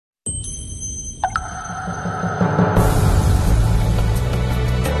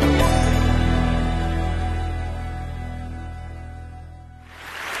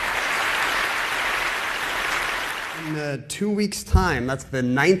2 weeks' time. That's the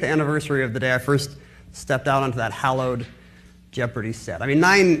 9th anniversary of the day I first stepped out onto that hallowed Jeopardy set. I mean,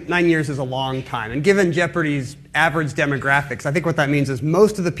 nine years is a long time. And given Jeopardy's average demographics, I think what that means is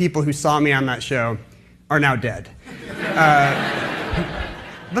most of the people who saw me on that show are now dead. But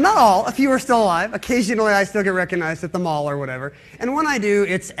not all. A few are still alive. Occasionally, I still get recognized at the mall or whatever. And when I do,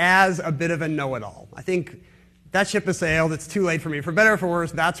 it's as a bit of a know-it-all. I think that ship has sailed. It's too late for me. For better or for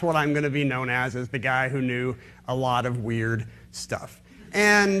worse, that's what I'm going to be known as the guy who knew a lot of weird stuff.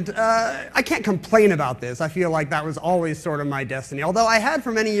 And I can't complain about this. I feel like that was always sort of my destiny. Although I had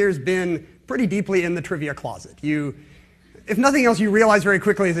for many years been pretty deeply in the trivia closet. If nothing else, you realize very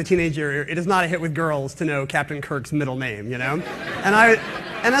quickly as a teenager, it is not a hit with girls to know Captain Kirk's middle name, you know?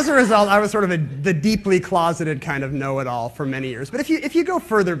 And as a result, I was sort of the deeply closeted kind of know-it-all for many years. But if you go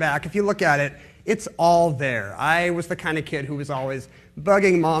further back, if you look at it, it's all there. I was the kind of kid who was always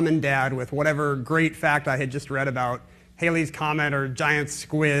bugging mom and dad with whatever great fact I had just read about Halley's Comet or giant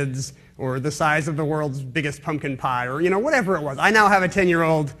squids or the size of the world's biggest pumpkin pie or, whatever it was. I now have a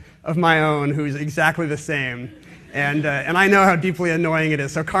 10-year-old of my own who's exactly the same. And I know how deeply annoying it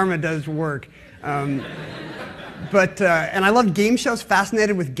is, so karma does work. And I loved game shows,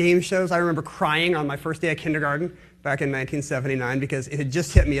 fascinated with game shows. I remember crying on my first day of kindergarten back in 1979 because it had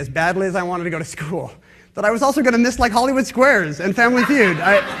just hit me as badly as I wanted to go to school that I was also going to miss like Hollywood Squares and Family Feud.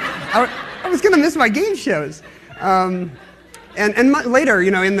 I was going to miss my game shows. Later,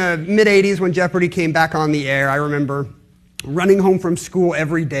 in the mid-'80s when Jeopardy came back on the air, I remember running home from school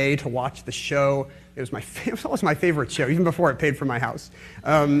every day to watch the show. It was always my favorite show, even before it paid for my house.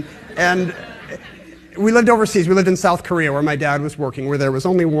 And we lived overseas. We lived in South Korea, where my dad was working, where there was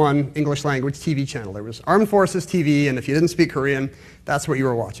only one English-language TV channel. There was Armed Forces TV, and if you didn't speak Korean, that's what you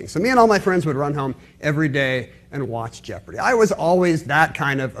were watching. So me and all my friends would run home every day and watch Jeopardy. I was always that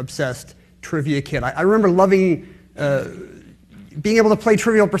kind of obsessed trivia kid. I remember loving being able to play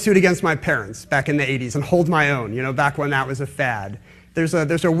Trivial Pursuit against my parents back in the 80s and hold my own, back when that was a fad. There's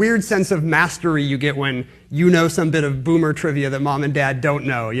a weird sense of mastery you get when you know some bit of boomer trivia that mom and dad don't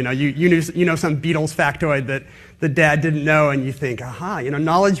know. You know some Beatles factoid that the dad didn't know, and you think, aha,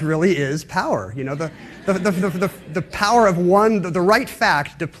 knowledge really is power. The power of the right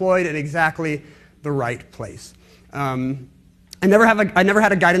fact deployed in exactly the right place. I never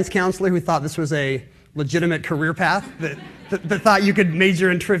had a guidance counselor who thought this was a legitimate career path, that thought you could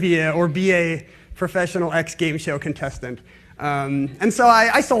major in trivia or be a professional game show contestant. And so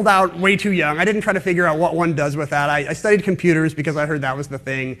I sold out way too young. I didn't try to figure out what one does with that. I studied computers because I heard that was the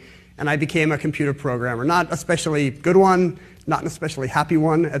thing, and I became a computer programmer. Not an especially good one, not an especially happy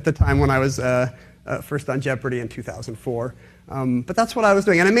one at the time when I was first on Jeopardy in 2004. But that's what I was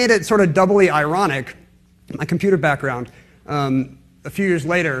doing. And I made it sort of doubly ironic, my computer background. A few years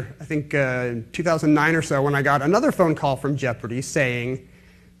later, I think 2009 or so, when I got another phone call from Jeopardy saying,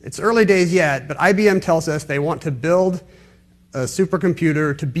 it's early days yet, but IBM tells us they want to build a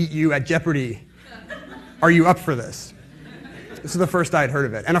supercomputer to beat you at Jeopardy. Are you up for this? This is the first I'd heard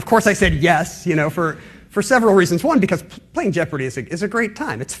of it. And of course I said yes, for several reasons. One, because playing Jeopardy is a great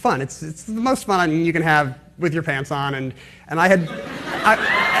time. It's fun. It's the most fun you can have with your pants on. And I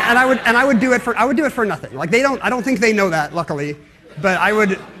would do it for nothing. Like I don't think they know that, luckily. But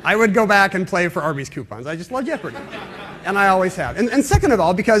I would go back and play for Arby's coupons. I just love Jeopardy. And I always have. And second of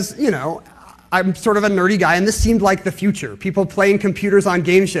all, because, I'm sort of a nerdy guy, and this seemed like the future. People playing computers on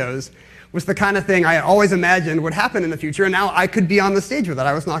game shows was the kind of thing I always imagined would happen in the future, and now I could be on the stage with it.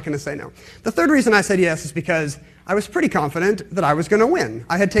 I was not going to say no. The third reason I said yes is because I was pretty confident that I was going to win.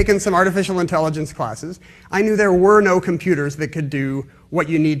 I had taken some artificial intelligence classes. I knew there were no computers that could do what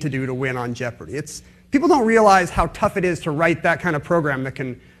you need to do to win on Jeopardy. People don't realize how tough it is to write that kind of program that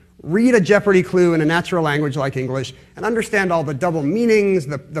can read a Jeopardy clue in a natural language like English and understand all the double meanings,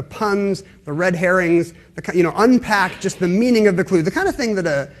 the puns, the red herrings, unpack just the meaning of the clue, the kind of thing that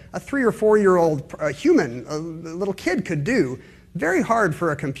a 3 or 4-year-old human, a little kid could do, very hard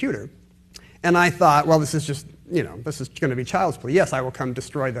for a computer. And I thought, well, this is just, this is going to be child's play. Yes, I will come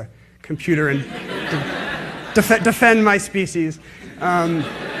destroy the computer and defend my species.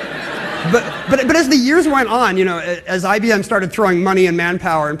 But as the years went on, as IBM started throwing money and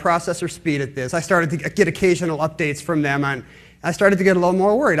manpower and processor speed at this, I started to get occasional updates from them, and I started to get a little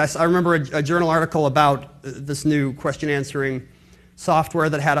more worried. I remember a journal article about this new question answering software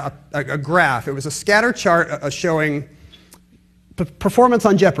that had a graph. It was a scatter chart showing performance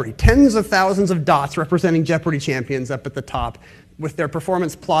on Jeopardy, tens of thousands of dots representing Jeopardy champions up at the top, with their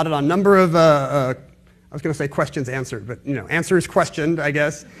performance plotted on number of I was going to say questions answered, but answers questioned, I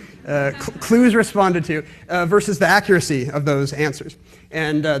guess, clues responded to, versus the accuracy of those answers.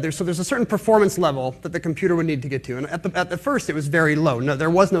 And there's a certain performance level that the computer would need to get to. And at the first, it was very low. No, there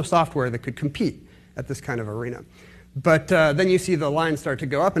was no software that could compete at this kind of arena. But then you see the lines start to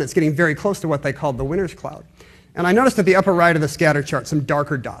go up, and it's getting very close to what they called the winner's cloud. And I noticed at the upper right of the scatter chart some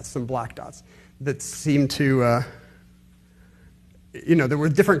darker dots, some black dots, that seemed to, they were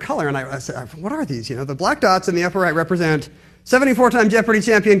different color. And I said, what are these? The black dots in the upper right represent 74-time Jeopardy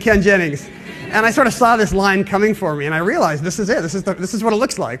champion Ken Jennings. And I sort of saw this line coming for me, and I realized this is it. This is what it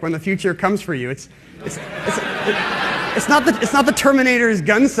looks like when the future comes for you. It's not the Terminator's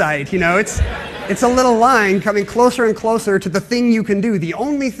gun sight, It's a little line coming closer and closer to the thing you can do, the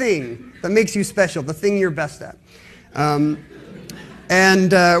only thing that makes you special, the thing you're best at. When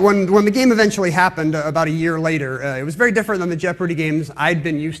the game eventually happened about a year later, it was very different than the Jeopardy games I'd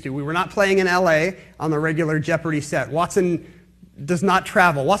been used to. We were not playing in LA on the regular Jeopardy set. Watson does not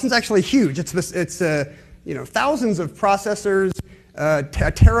travel. Watson's actually huge. It's thousands of processors, a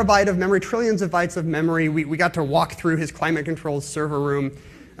terabyte of memory, trillions of bytes of memory. We got to walk through his climate-controlled server room.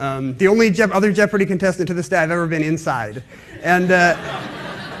 The only other Jeopardy contestant to this day I've ever been inside. And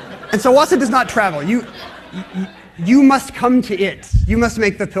so Watson does not travel. You must come to it. You must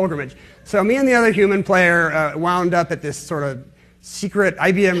make the pilgrimage. So me and the other human player wound up at this sort of secret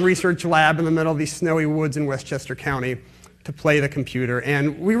IBM research lab in the middle of these snowy woods in Westchester County to play the computer.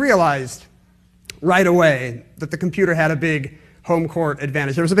 And we realized right away that the computer had a big home court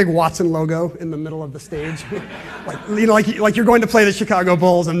advantage. There was a big Watson logo in the middle of the stage. like you're going to play the Chicago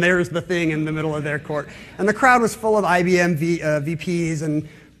Bulls, and there's the thing in the middle of their court. And the crowd was full of IBM VPs and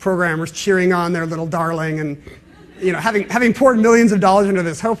programmers cheering on their little darling, and having poured millions of dollars into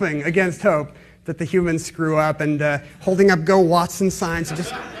this, hoping against hope that the humans screw up, and holding up "Go Watson" signs, and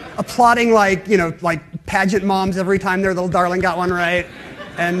just applauding like pageant moms every time their little darling got one right.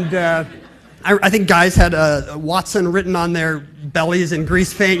 And I think guys had Watson written on their bellies in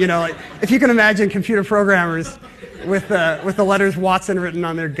grease paint. If you can imagine computer programmers with the letters Watson written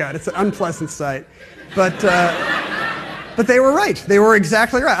on their gut, it's an unpleasant sight. But they were right. They were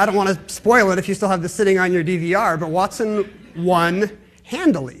exactly right. I don't want to spoil it if you still have this sitting on your DVR, but Watson won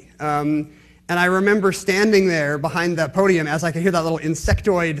handily. And I remember standing there behind that podium as I could hear that little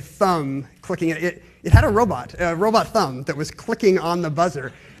insectoid thumb clicking. It had a robot thumb that was clicking on the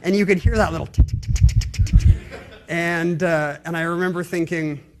buzzer, and you could hear that little tick, tick, tick, tick, tick, tick, tick. And I remember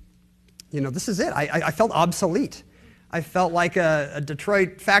thinking, this is it. I felt obsolete. I felt like a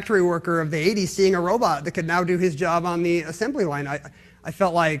Detroit factory worker of the 80s seeing a robot that could now do his job on the assembly line. I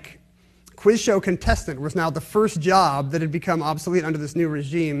felt like quiz show contestant was now the first job that had become obsolete under this new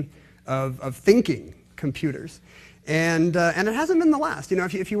regime of thinking computers. And it hasn't been the last.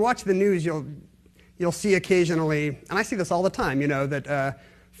 If you watch the news, you'll see occasionally, and I see this all the time, that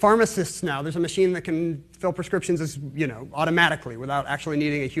pharmacists now, there's a machine that can fill prescriptions automatically without actually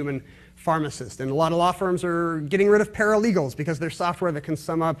needing a human pharmacist. And a lot of law firms are getting rid of paralegals because there's software that can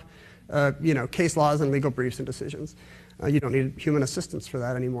sum up case laws and legal briefs and decisions. You don't need human assistance for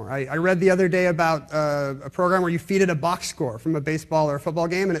that anymore. I read the other day about a program where you feed it a box score from a baseball or a football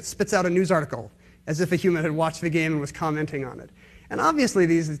game, and it spits out a news article as if a human had watched the game and was commenting on it. And obviously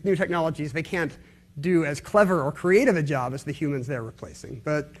these new technologies, they can't do as clever or creative a job as the humans they're replacing,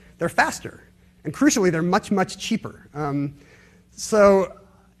 but they're faster. And crucially, they're much, much cheaper. So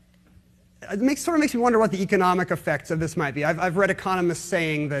it sort of makes me wonder what the economic effects of this might be. I've read economists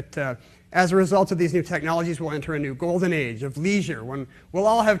saying that as a result of these new technologies, we'll enter a new golden age of leisure, when we'll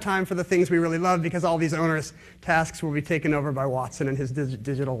all have time for the things we really love because all these onerous tasks will be taken over by Watson and his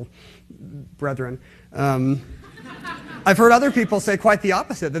digital brethren. I've heard other people say quite the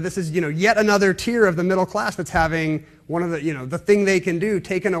opposite, that this is yet another tier of the middle class that's having one of the thing they can do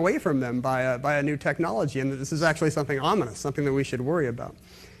taken away from them by a new technology, and that this is actually something ominous, something that we should worry about.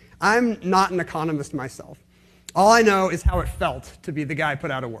 I'm not an economist myself. All I know is how it felt to be the guy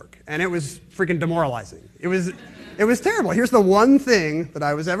put out of work, and it was freaking demoralizing. It was terrible. Here's the one thing that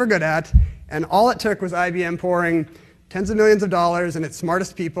I was ever good at, and all it took was IBM pouring tens of millions of dollars and its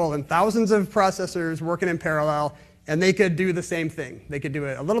smartest people and thousands of processors working in parallel, and they could do the same thing. They could do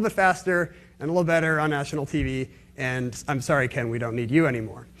it a little bit faster and a little better on national TV, and I'm sorry, Ken, we don't need you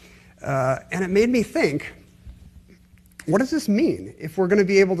anymore. And it made me think, what does this mean if we're going to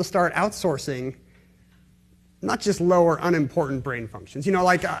be able to start outsourcing not just low or unimportant brain functions?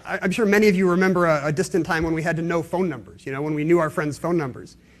 I'm sure many of you remember a distant time when we had to know phone numbers, when we knew our friends' phone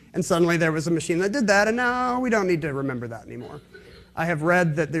numbers. And suddenly there was a machine that did that, and now we don't need to remember that anymore. I have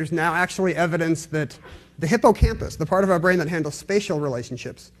read that there's now actually evidence that the hippocampus, the part of our brain that handles spatial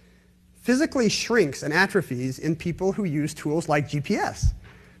relationships, physically shrinks and atrophies in people who use tools like GPS,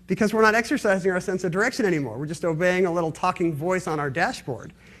 because we're not exercising our sense of direction anymore. We're just obeying a little talking voice on our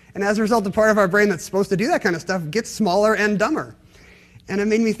dashboard. And as a result, the part of our brain that's supposed to do that kind of stuff gets smaller and dumber. And it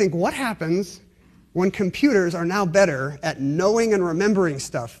made me think, what happens when computers are now better at knowing and remembering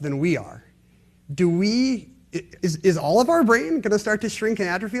stuff than we are? Is all of our brain going to start to shrink and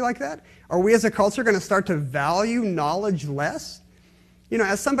atrophy like that? Are we as a culture going to start to value knowledge less? You know,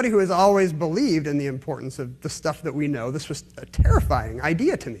 as somebody who has always believed in the importance of the stuff that we know, this was a terrifying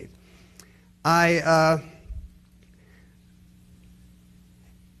idea to me. As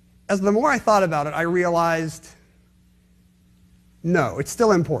the more I thought about it, I realized, no, it's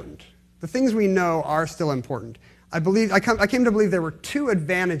still important. The things we know are still important. I came to believe there were two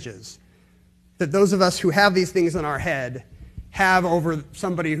advantages that those of us who have these things in our head have over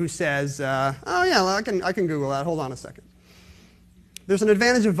somebody who says, oh yeah, well, I can Google that, hold on a second. There's an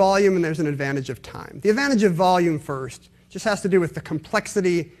advantage of volume and there's an advantage of time. The advantage of volume first just has to do with the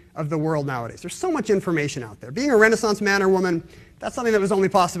complexity of the world nowadays. There's so much information out there. Being a Renaissance man or woman, that's something that was only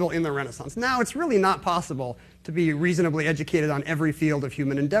possible in the Renaissance. Now it's really not possible to be reasonably educated on every field of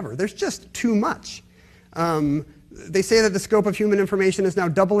human endeavor. There's just too much. They say that the scope of human information is now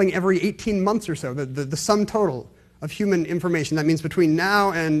doubling every 18 months or so, the sum total of human information. That means between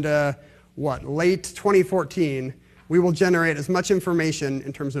now and, late 2014, we will generate as much information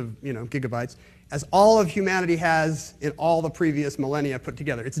in terms of gigabytes as all of humanity has in all the previous millennia put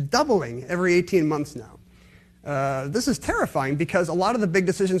together. It's doubling every 18 months now. This is terrifying because a lot of the big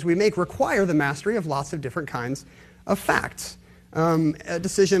decisions we make require the mastery of lots of different kinds of facts. A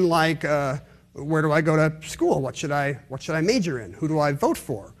decision like, where do I go to school? What should I major in? Who do I vote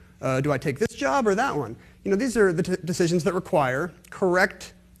for? Do I take this job or that one? These are the decisions that require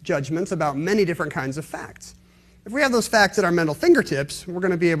correct judgments about many different kinds of facts. If we have those facts at our mental fingertips, we're going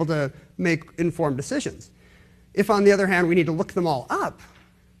to be able to make informed decisions. If, on the other hand, we need to look them all up,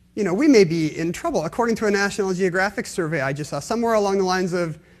 we may be in trouble. According to a National Geographic survey I just saw, somewhere along the lines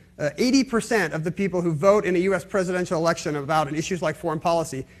of 80% of the people who vote in a US presidential election about issues like foreign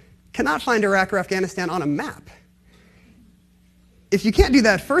policy cannot find Iraq or Afghanistan on a map. If you can't do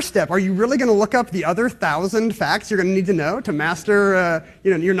that first step, are you really going to look up the other 1,000 facts you're going to need to know to master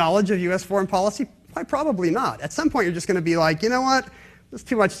your knowledge of US foreign policy? Quite probably not. At some point, you're just going to be like, you know what? There's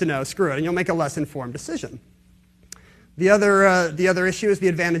too much to know. Screw it. And you'll make a less informed decision. The other issue is the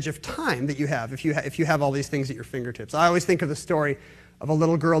advantage of time that you have if you have all these things at your fingertips. I always think of the story of a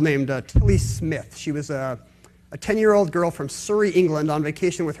little girl named Tilly Smith. She was a 10-year-old girl from Surrey, England, on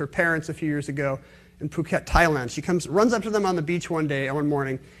vacation with her parents a few years ago in Phuket, Thailand. She runs up to them on the beach one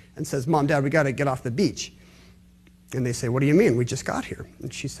morning, and says, "Mom, Dad, we got to get off the beach." And they say, "What do you mean? We just got here."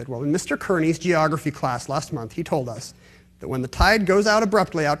 And she said, "Well, in Mr. Kearney's geography class last month, he told us that when the tide goes out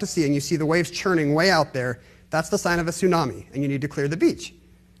abruptly out to sea and you see the waves churning way out there, that's the sign of a tsunami, and you need to clear the beach."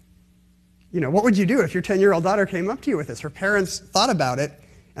 What would you do if your 10-year-old daughter came up to you with this? Her parents thought about it,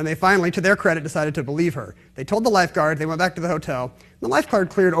 and they finally, to their credit, decided to believe her. They told the lifeguard, they went back to the hotel, and the lifeguard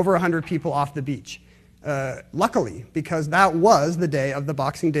cleared over 100 people off the beach. Luckily, because that was the day of the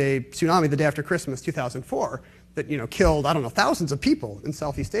Boxing Day tsunami, the day after Christmas, 2004, that killed, thousands of people in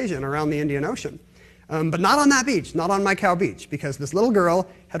Southeast Asia and around the Indian Ocean. But not on that beach, not on Macau Beach, because this little girl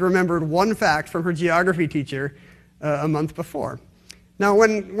had remembered one fact from her geography teacher a month before. Now,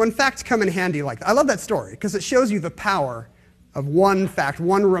 when facts come in handy like that, I love that story, because it shows you the power of one fact,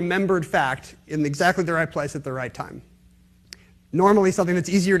 one remembered fact in exactly the right place at the right time. Normally something that's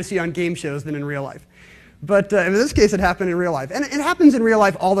easier to see on game shows than in real life. But in this case, it happened in real life. And it happens in real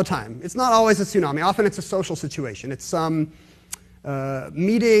life all the time. It's not always a tsunami. Often it's a social situation. It's some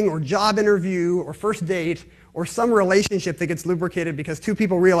meeting or job interview or first date or some relationship that gets lubricated because two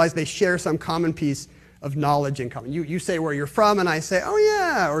people realize they share some common piece of knowledge in common. You say where you're from, and I say, "Oh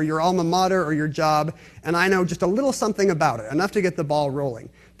yeah," or your alma mater or your job, and I know just a little something about it, enough to get the ball rolling.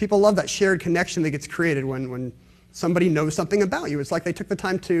 People love that shared connection that gets created when somebody knows something about you. It's like they took the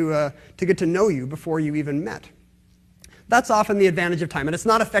time to get to know you before you even met. That's often the advantage of time, and it's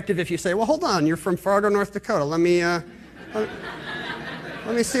not effective if you say, "Well, hold on, you're from Fargo, North Dakota. Let me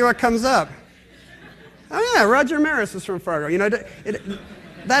see what comes up." "Oh yeah, Roger Maris is from Fargo."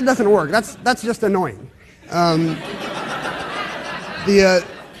 That doesn't work. That's just annoying. The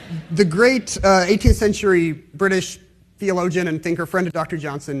great 18th century British theologian and thinker, friend of Dr.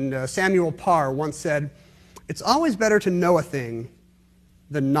 Johnson, Samuel Parr, once said, "It's always better to know a thing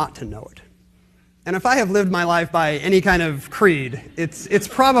than not to know it." And if I have lived my life by any kind of creed, it's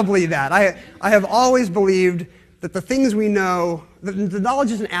probably that. I have always believed that the things we know, the knowledge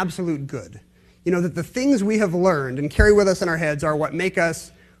is an absolute good. That the things we have learned and carry with us in our heads are what make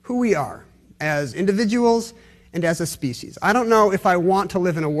us who we are as individuals and as a species. I don't know if I want to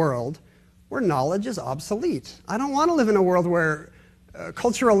live in a world where knowledge is obsolete. I don't want to live in a world where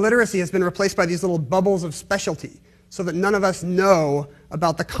cultural literacy has been replaced by these little bubbles of specialty so that none of us know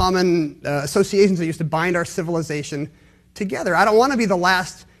about the common associations that used to bind our civilization together. I don't want to be the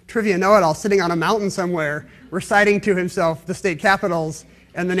last trivia know-it-all sitting on a mountain somewhere reciting to himself the state capitals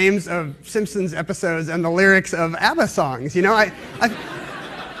and the names of Simpsons episodes and the lyrics of ABBA songs. You know,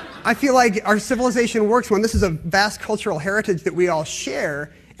 I feel like our civilization works when this is a vast cultural heritage that we all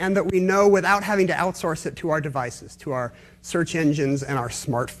share and that we know without having to outsource it to our devices, to our search engines and our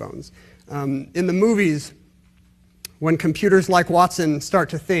smartphones. In the movies, when computers like Watson start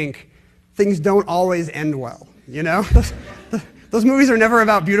to think, things don't always end well, you know? Those movies are never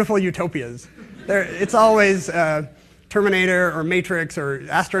about beautiful utopias. It's always Terminator or Matrix or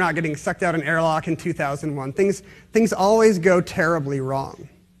astronaut getting sucked out an airlock in 2001. Things always go terribly wrong.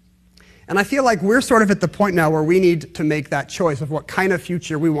 And I feel like we're sort of at the point now where we need to make that choice of what kind of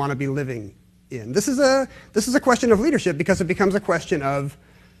future we want to be living in. This is a question of leadership because it becomes a question of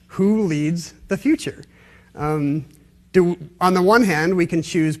who leads the future. On the one hand, we can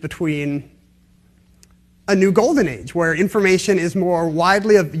choose between a new golden age where information is more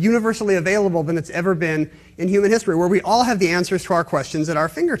widely, universally available than it's ever been in human history, where we all have the answers to our questions at our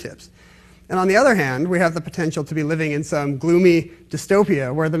fingertips. And on the other hand, we have the potential to be living in some gloomy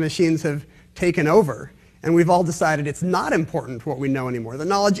dystopia where the machines have taken over and we've all decided it's not important what we know anymore. The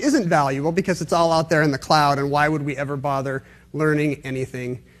knowledge isn't valuable because it's all out there in the cloud, and why would we ever bother learning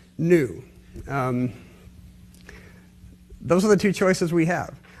anything new? Those are the two choices we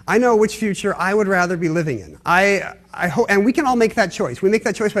have. I know which future I would rather be living in. I hope, and we can all make that choice. We make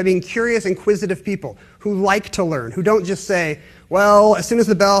that choice by being curious, inquisitive people who like to learn, who don't just say, well, as soon as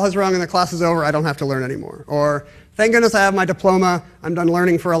the bell has rung and the class is over, I don't have to learn anymore. Or, thank goodness I have my diploma, I'm done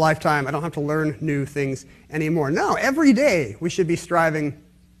learning for a lifetime, I don't have to learn new things anymore. No, every day we should be striving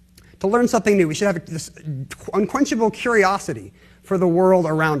to learn something new. We should have this unquenchable curiosity for the world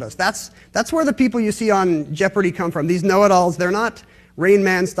around us. That's where the people you see on Jeopardy come from. These know-it-alls, they're not Rain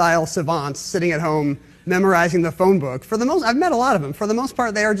Man-style savants sitting at home memorizing the phone book. I've met a lot of them. For the most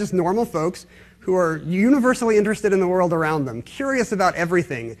part, they are just normal folks who are universally interested in the world around them, curious about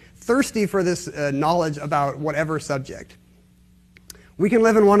everything, thirsty for this knowledge about whatever subject. We can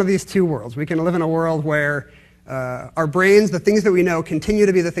live in one of these two worlds. We can live in a world where our brains, the things that we know, continue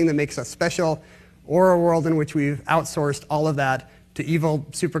to be the thing that makes us special, or a world in which we've outsourced all of that to evil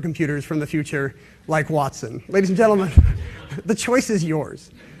supercomputers from the future like Watson. Ladies and gentlemen, the choice is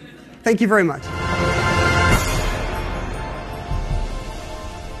yours. Thank you very much.